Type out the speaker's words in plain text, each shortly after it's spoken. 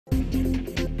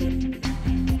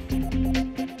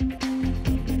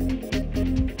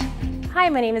Hi,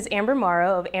 my name is Amber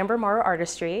Morrow of Amber Morrow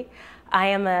Artistry. I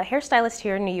am a hairstylist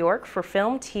here in New York for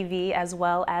film, TV, as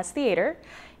well as theater.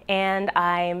 And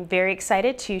I'm very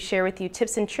excited to share with you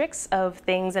tips and tricks of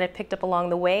things that I've picked up along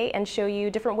the way and show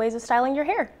you different ways of styling your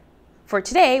hair. For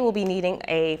today, we'll be needing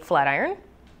a flat iron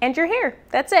and your hair.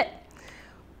 That's it.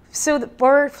 So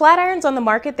for flat irons on the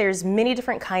market, there's many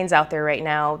different kinds out there right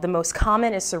now. The most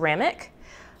common is ceramic.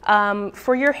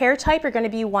 For your hair type, you're going to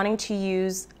be wanting to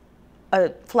use a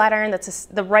flat iron that's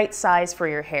the right size for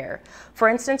your hair. For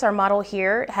instance, our model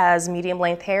here has medium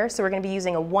length hair, so we're going to be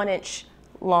using a 1-inch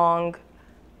long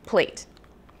plate.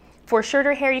 For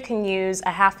shorter hair, you can use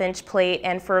a 1/2-inch plate,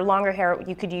 and for longer hair,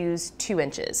 you could use 2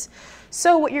 inches.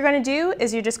 So what you're going to do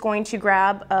is you're just going to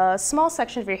grab a small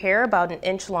section of your hair, about 1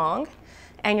 inch long,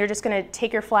 and you're just going to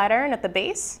take your flat iron at the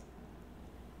base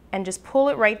and just pull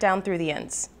it right down through the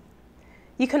ends.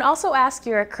 You can also ask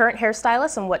your current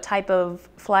hairstylist on what type of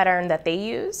flat iron that they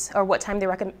use or what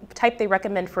type they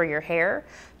recommend for your hair.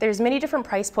 There's many different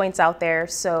price points out there,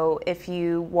 so if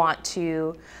you want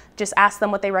to just ask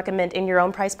them what they recommend in your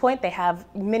own price point, they have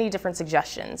many different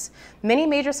suggestions. Many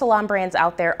major salon brands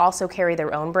out there also carry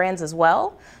their own brands as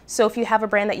well, so if you have a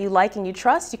brand that you like and you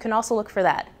trust, you can also look for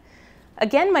that.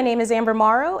 Again, my name is Amber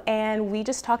Morrow, and we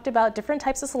just talked about different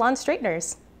types of salon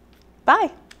straighteners.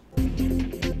 Bye!